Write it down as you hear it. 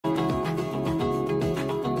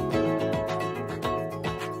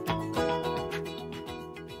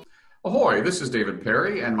Ahoy, this is David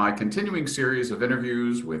Perry and my continuing series of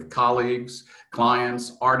interviews with colleagues,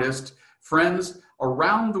 clients, artists, friends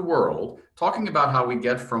around the world, talking about how we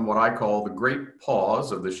get from what I call the great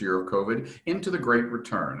pause of this year of COVID into the great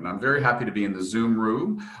return. And I'm very happy to be in the Zoom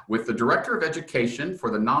room with the Director of Education for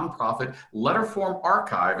the nonprofit Letterform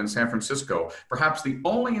Archive in San Francisco, perhaps the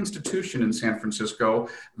only institution in San Francisco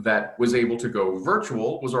that was able to go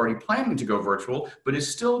virtual, was already planning to go virtual, but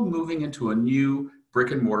is still moving into a new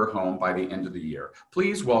brick and mortar home by the end of the year.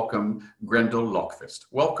 Please welcome Grendl Löfkvist.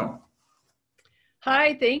 Welcome.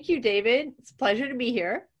 Hi, thank you, David. It's a pleasure to be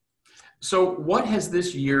here. So what has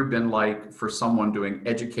this year been like for someone doing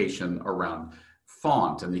education around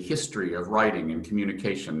font and the history of writing and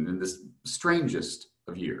communication in this strangest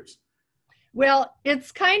of years? Well,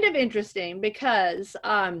 it's kind of interesting because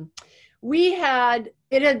it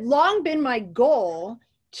had long been my goal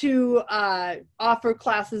to offer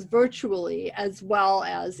classes virtually as well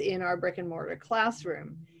as in our brick and mortar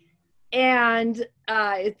classroom. And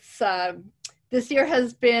this year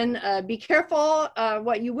has been be careful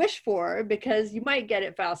what you wish for, because you might get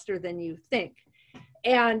it faster than you think.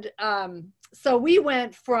 And so we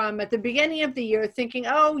went from at the beginning of the year thinking,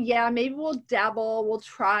 oh yeah, maybe we'll dabble, we'll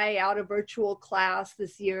try out a virtual class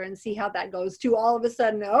this year and see how that goes, to all of a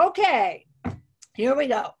sudden, okay, here we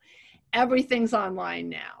go. Everything's online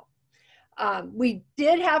now. We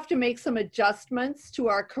did have to make some adjustments to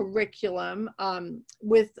our curriculum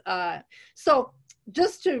so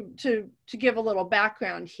just to give a little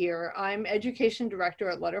background here, I'm education director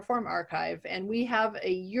at Letterform Archive, and we have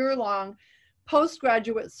a year-long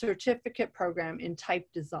postgraduate certificate program in type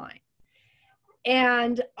design.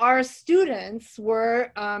 And our students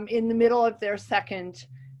were in the middle of their second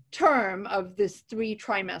term of this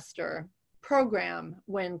 3-trimester program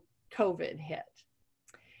when COVID hit.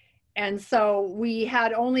 And so we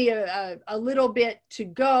had only a little bit to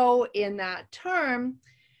go in that term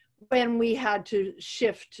when we had to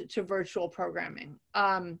shift to virtual programming.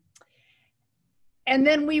 And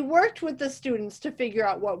then we worked with the students to figure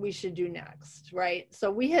out what we should do next, right? So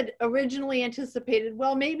we had originally anticipated,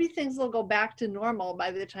 well, maybe things will go back to normal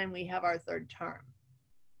by the time we have our third term.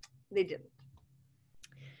 They didn't.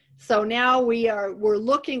 So now we're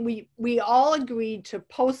looking, we all agreed to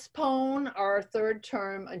postpone our third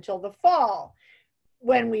term until the fall,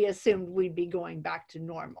 when we assumed we'd be going back to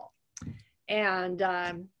normal. And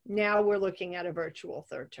now we're looking at a virtual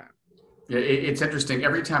third term. It's interesting.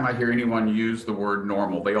 Every time I hear anyone use the word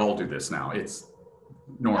normal, they all do this now. It's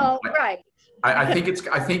normal. Oh, right. I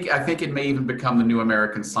think it may even become the new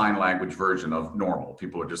American Sign Language version of normal.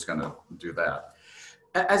 People are just going to do that.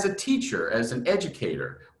 As a teacher, as an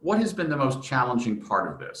educator, what has been the most challenging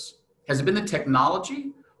part of this? Has it been the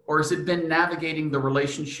technology, or has it been navigating the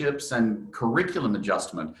relationships and curriculum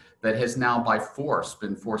adjustment that has now by force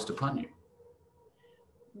been forced upon you?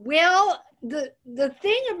 Well, the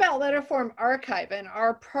thing about Letterform Archive and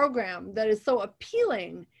our program that is so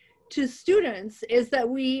appealing to students is that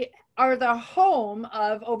we are the home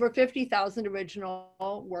of over 50,000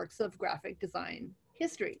 original works of graphic design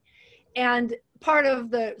history. And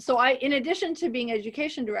in addition to being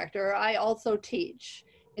education director, I also teach.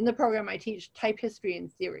 In the program, I teach type history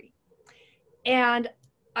and theory. And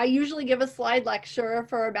I usually give a slide lecture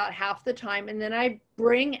for about half the time, and then I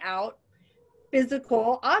bring out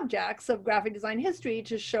physical objects of graphic design history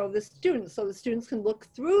to show the students, so the students can look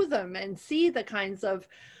through them and see the kinds of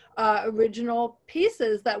original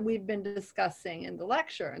pieces that we've been discussing in the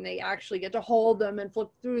lecture. And they actually get to hold them and flip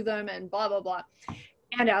through them and blah, blah, blah,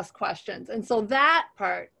 and ask questions. And so that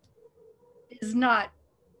part is not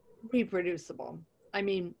reproducible. I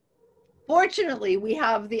mean, fortunately, we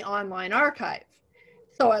have the online archive.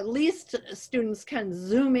 So at least students can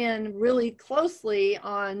zoom in really closely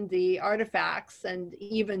on the artifacts and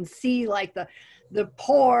even see like the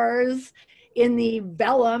pores in the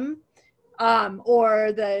vellum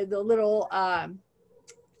or the little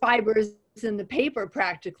fibers in the paper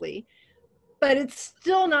practically. But it's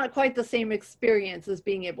still not quite the same experience as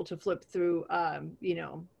being able to flip through, a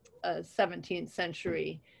 17th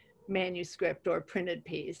century manuscript or printed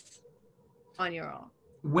piece on your own.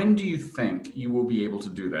 When do you think you will be able to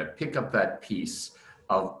do that? Pick up that piece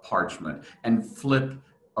of parchment and flip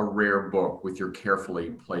a rare book with your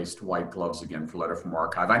carefully placed white gloves again for Letterform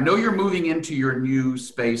Archive. I know you're moving into your new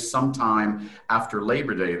space sometime after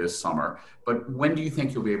Labor Day this summer, but when do you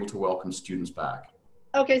think you'll be able to welcome students back?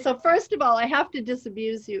 Okay, so first of all, I have to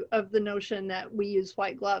disabuse you of the notion that we use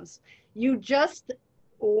white gloves. You just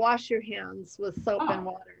wash your hands with soap and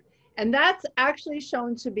water. And that's actually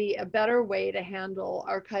shown to be a better way to handle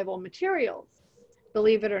archival materials,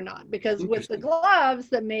 believe it or not, because with the gloves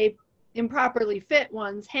that may improperly fit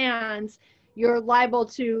one's hands, you're liable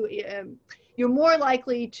to, you're more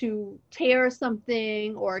likely to tear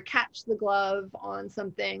something or catch the glove on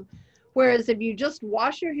something. Whereas if you just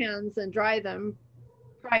wash your hands and dry them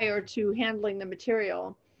prior to handling the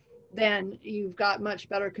material, then you've got much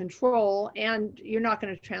better control and you're not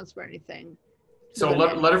going to transfer anything. So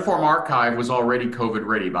Letterform Archive was already COVID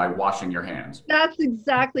ready by washing your hands. That's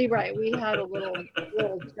exactly right. We had a little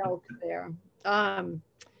joke there.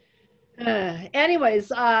 Anyways,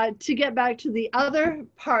 to get back to the other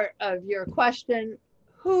part of your question,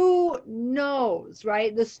 who knows,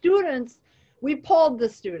 right? The students, we polled the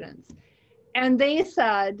students, and they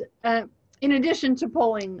said, in addition to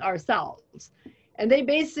polling ourselves, and they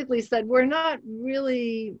basically said, we're not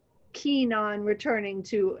really keen on returning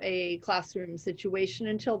to a classroom situation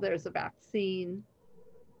until there's a vaccine.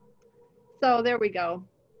 So there we go.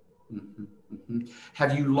 Mm-hmm, mm-hmm.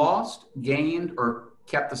 Have you lost, gained, or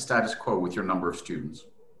kept the status quo with your number of students?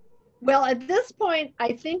 Well, at this point,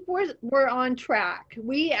 I think we're on track.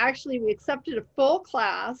 We accepted a full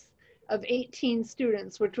class of 18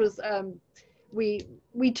 students, which was,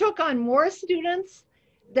 we took on more students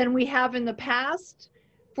than we have in the past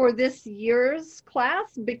for this year's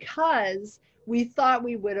class because we thought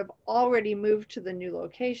we would have already moved to the new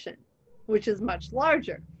location, which is much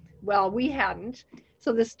larger. Well, we hadn't.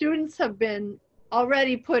 So the students have been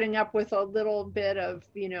already putting up with a little bit of,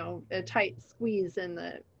 you know, a tight squeeze in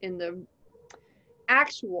the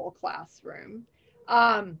actual classroom.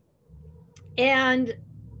 And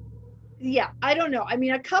yeah, I don't know. I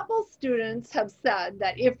mean, a couple students have said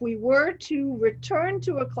that if we were to return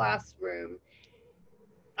to a classroom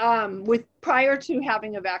prior to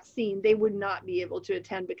having a vaccine, they would not be able to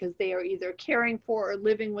attend because they are either caring for or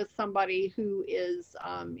living with somebody who is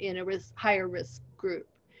in a higher risk group,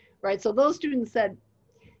 right? So those students said,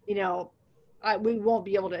 you know, we won't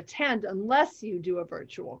be able to attend unless you do a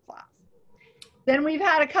virtual class. Then we've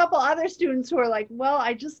had a couple other students who are like, well,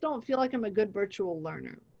 I just don't feel like I'm a good virtual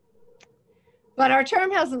learner. But our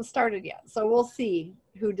term hasn't started yet, so we'll see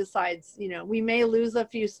who decides. You know, we may lose a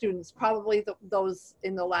few students, probably those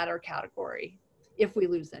in the latter category, if we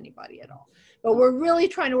lose anybody at all. But we're really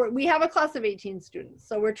trying to work. We have a class of 18 students,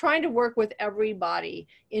 so we're trying to work with everybody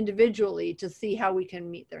individually to see how we can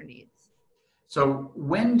meet their needs. So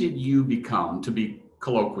when did you become, to be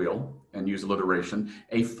colloquial and use alliteration,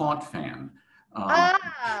 a font fan?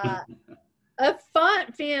 A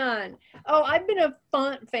font fan. Oh, I've been a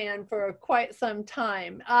font fan for quite some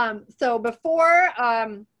time. So before,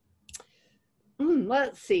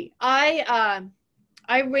 let's see, I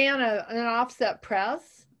ran an offset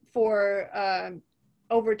press for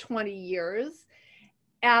over 20 years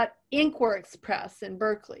at Inkworks Press in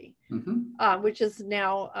Berkeley, mm-hmm. Which has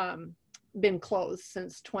now been closed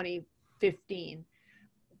since 2015.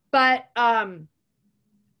 But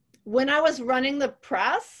when I was running the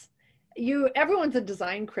press, everyone's a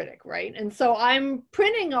design critic, right? And so I'm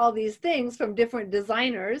printing all these things from different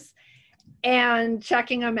designers and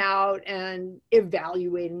checking them out and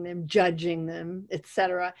evaluating them, judging them,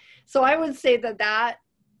 etc. So I would say that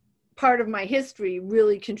part of my history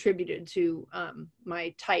really contributed to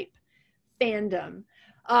my type fandom.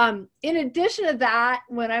 In addition to that,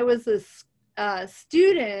 when I was a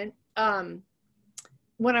student,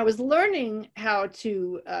 when I was learning how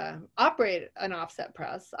to operate an offset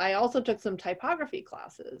press, I also took some typography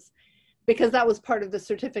classes because that was part of the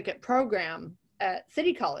certificate program at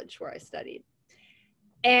City College where I studied.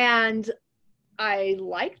 And I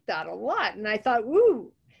liked that a lot. And I thought,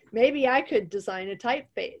 ooh, maybe I could design a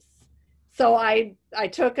typeface. So I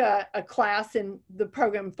took a class in the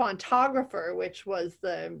program Fontographer, which was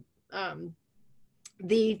the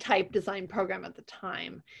type design program at the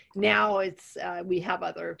time. Now it's we have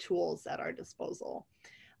other tools at our disposal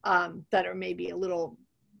that are maybe a little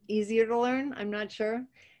easier to learn. I'm not sure.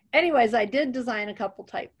 Anyways, I did design a couple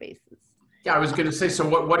typefaces. Yeah, I was going to say, so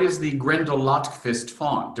what is the Grendl Löfkvist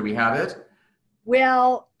font? Do we have it?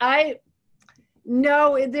 Well, I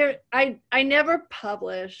never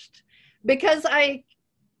published because I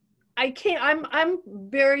can't. I'm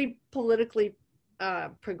very politically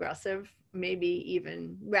progressive, maybe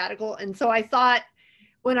even radical. And so I thought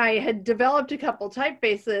when I had developed a couple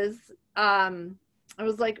typefaces, I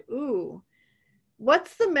was like, ooh,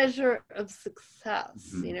 what's the measure of success?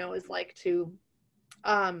 Mm-hmm. You know, it's like to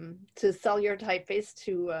sell your typeface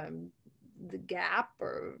to the Gap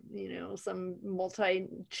or, you know, some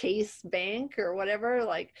multi-Chase bank or whatever.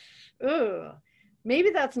 Like, ooh, maybe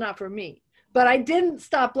that's not for me. But I didn't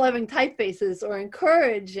stop loving typefaces or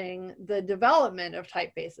encouraging the development of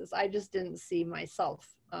typefaces. I just didn't see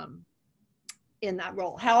myself in that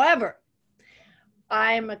role. However,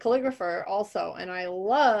 I'm a calligrapher also, and I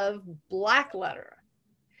love black letter.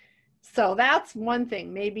 So that's one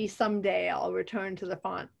thing. Maybe someday I'll return to the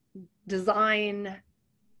font design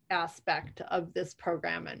aspect of this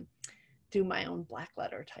program and do my own black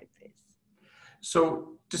letter typeface.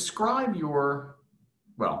 So describe your,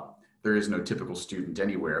 well, there is no typical student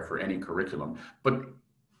anywhere for any curriculum, but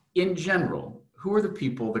in general, who are the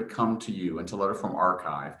people that come to you and to Letterform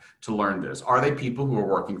Archive to learn this? Are they people who are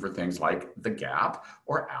working for things like The Gap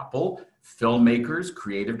or Apple, filmmakers,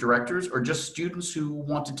 creative directors, or just students who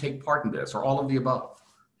want to take part in this, or all of the above?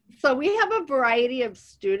 So we have a variety of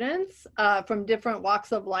students from different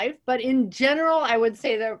walks of life, but in general, I would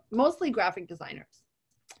say they're mostly graphic designers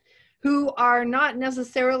who are not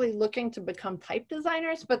necessarily looking to become type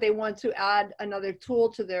designers, but they want to add another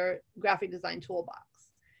tool to their graphic design toolbox.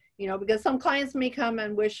 You know, because some clients may come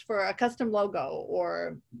and wish for a custom logo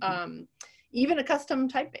or even a custom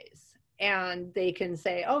typeface, and they can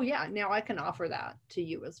say, oh yeah, now I can offer that to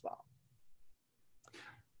you as well.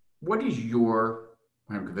 What is your,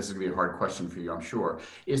 this is gonna be a hard question for you, I'm sure.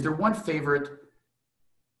 Is there one favorite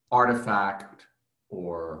artifact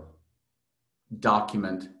or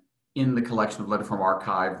document in the collection of Letterform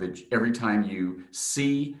Archive that every time you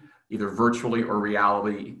see, either virtually or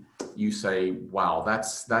reality, you say, wow,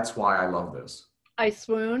 that's why I love this? I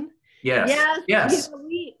swoon. Yes. Yes. Yes. You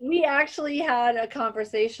know, we actually had a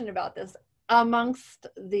conversation about this amongst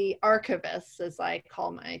the archivists, as I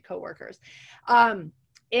call my coworkers.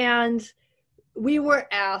 And we were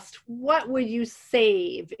asked, what would you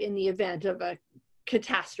save in the event of a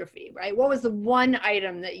catastrophe, right? What was the one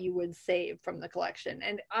item that you would save from the collection?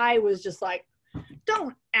 And I was just like,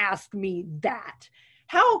 don't ask me that.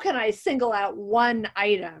 How can I single out one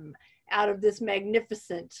item out of this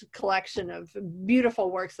magnificent collection of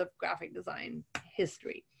beautiful works of graphic design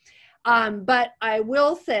history? But I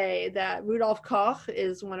will say that Rudolf Koch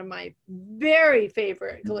is one of my very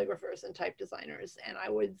favorite calligraphers and type designers, and I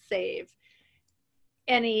would save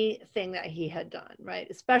anything that he had done, right?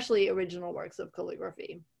 Especially original works of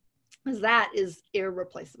calligraphy, because that is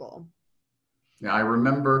irreplaceable. Yeah, I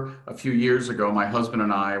remember a few years ago, my husband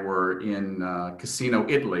and I were in Cassino,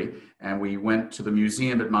 Italy, and we went to the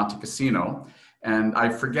museum at Monte Cassino. And I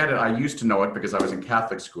forget it, I used to know it because I was in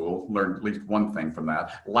Catholic school, learned at least one thing from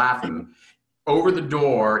that, Latin. Over the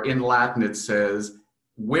door in Latin, it says,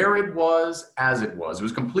 where it was, as it was. It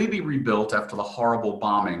was completely rebuilt after the horrible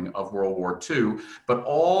bombing of World War II, but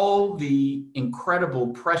all the incredible,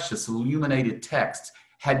 precious, illuminated texts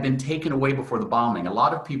had been taken away before the bombing. A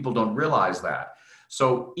lot of people don't realize that.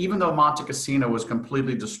 So even though Monte Cassino was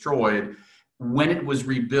completely destroyed, when it was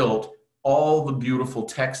rebuilt, all the beautiful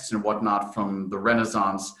texts and whatnot from the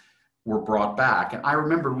Renaissance were brought back. And I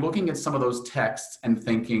remember looking at some of those texts and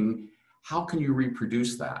thinking, how can you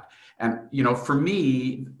reproduce that? And, you know, for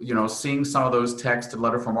me, you know, seeing some of those texts at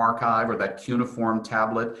Letterform Archive or that cuneiform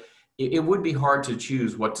tablet, it would be hard to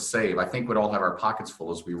choose what to save. I think we'd all have our pockets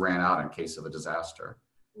full as we ran out in case of a disaster.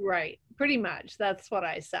 Right, pretty much. That's what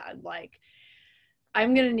I said. Like,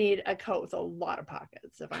 I'm going to need a coat with a lot of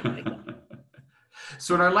pockets if I'm going to go.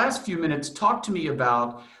 So in our last few minutes, talk to me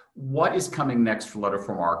about what is coming next for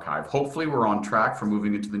Letterform Archive. Hopefully we're on track for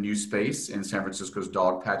moving into the new space in San Francisco's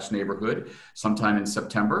Dogpatch neighborhood sometime in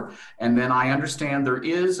September. And then I understand there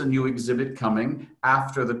is a new exhibit coming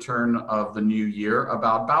after the turn of the new year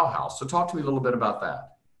about Bauhaus. So talk to me a little bit about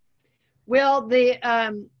that. Well,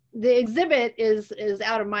 the exhibit is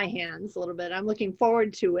out of my hands a little bit. I'm looking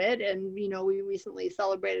forward to it. And, you know, we recently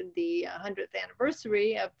celebrated the 100th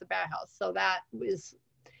anniversary of the Bauhaus. So that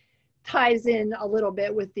ties in a little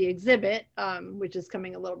bit with the exhibit, which is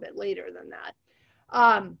coming a little bit later than that.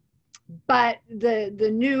 But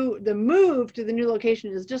the move to the new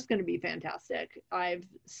location is just going to be fantastic. I've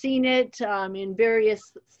seen it in various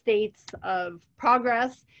states of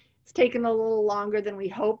progress. It's taken a little longer than we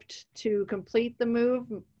hoped to complete the move.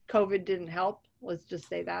 COVID didn't help, let's just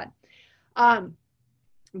say that.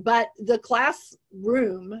 But the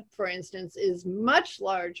classroom, for instance, is much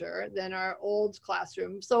larger than our old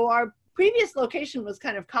classroom. So our previous location was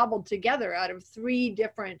kind of cobbled together out of 3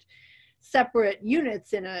 different separate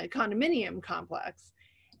units in a condominium complex.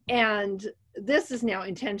 And this is now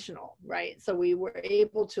intentional, right? So we were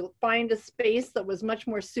able to find a space that was much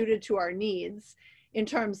more suited to our needs in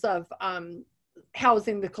terms of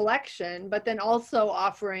housing the collection, but then also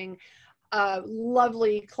offering a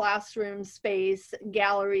lovely classroom space,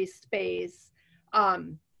 gallery space,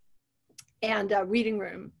 and a reading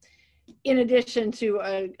room, in addition to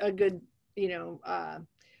a good, you know,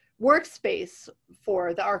 workspace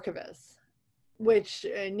for the archivists, which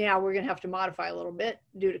now we're going to have to modify a little bit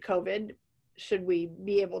due to COVID. should we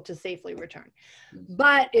be able to safely return.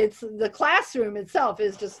 But it's the classroom itself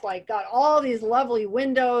is just like got all these lovely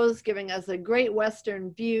windows giving us a great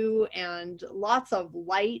western view and lots of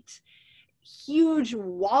light, huge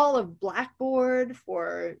wall of blackboard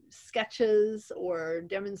for sketches or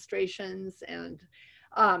demonstrations, and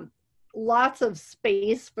lots of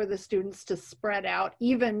space for the students to spread out.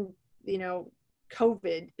 Even, you know,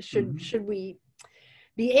 COVID, should we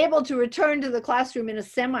be able to return to the classroom in a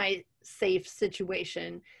semi-safe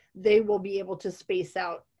situation, they will be able to space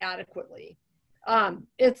out adequately.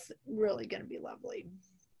 It's really going to be lovely.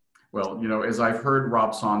 Well, you know, as I've heard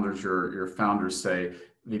Rob Saunders, your founder, say,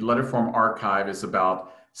 the Letterform archive is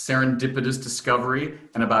about serendipitous discovery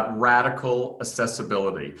and about radical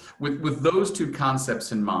accessibility. With those two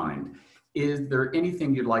concepts in mind, is there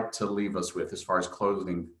anything you'd like to leave us with as far as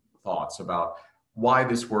closing thoughts about why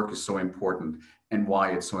this work is so important and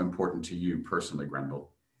why it's so important to you personally, Grendl?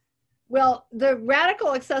 Well, the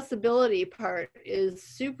radical accessibility part is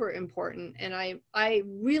super important, and I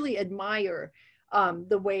really admire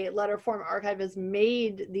the way Letterform Archive has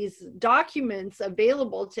made these documents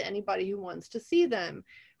available to anybody who wants to see them.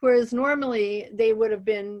 Whereas normally they would have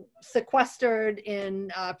been sequestered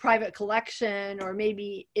in a private collection, or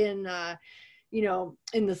maybe in, you know,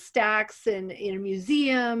 in the stacks in a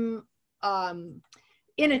museum,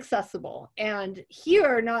 inaccessible. And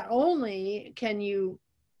here, not only can you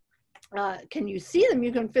see them,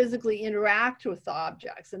 you can physically interact with the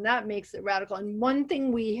objects, and that makes it radical. And one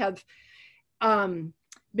thing we have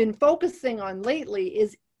been focusing on lately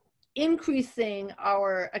is increasing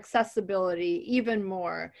our accessibility even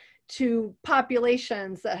more to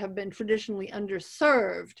populations that have been traditionally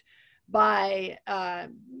underserved by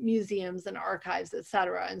museums and archives, et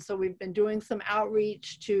cetera. And so we've been doing some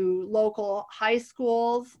outreach to local high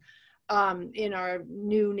schools in our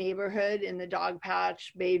new neighborhood in the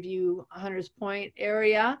Dogpatch, Bayview, Hunters Point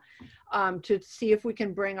area, to see if we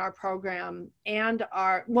can bring our program and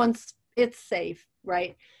once it's safe,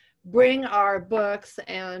 right, bring our books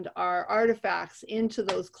and our artifacts into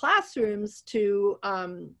those classrooms to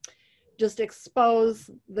just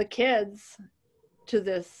expose the kids to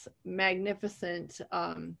this magnificent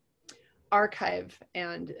archive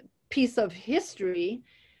and piece of history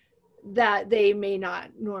that they may not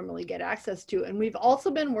normally get access to. And we've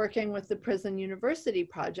also been working with the Prison University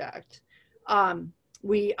Project.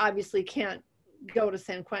 We obviously can't go to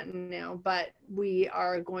San Quentin now, but we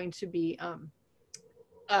are going to be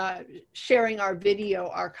sharing our video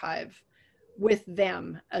archive with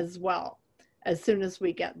them as well, as soon as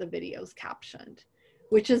we get the videos captioned,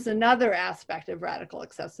 which is another aspect of radical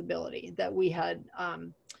accessibility that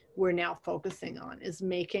we're now focusing on, is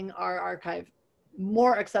making our archive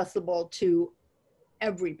more accessible to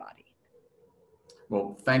everybody.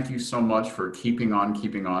 Well, thank you so much for keeping on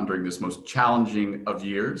during this most challenging of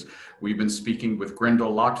years. We've been speaking with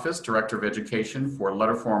Grendl Löfkvist, Director of Education for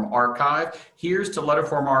Letterform Archive. Here's to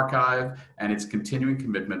Letterform Archive and its continuing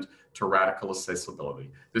commitment to radical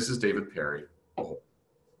accessibility. This is David Perry.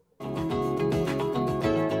 Ahoy.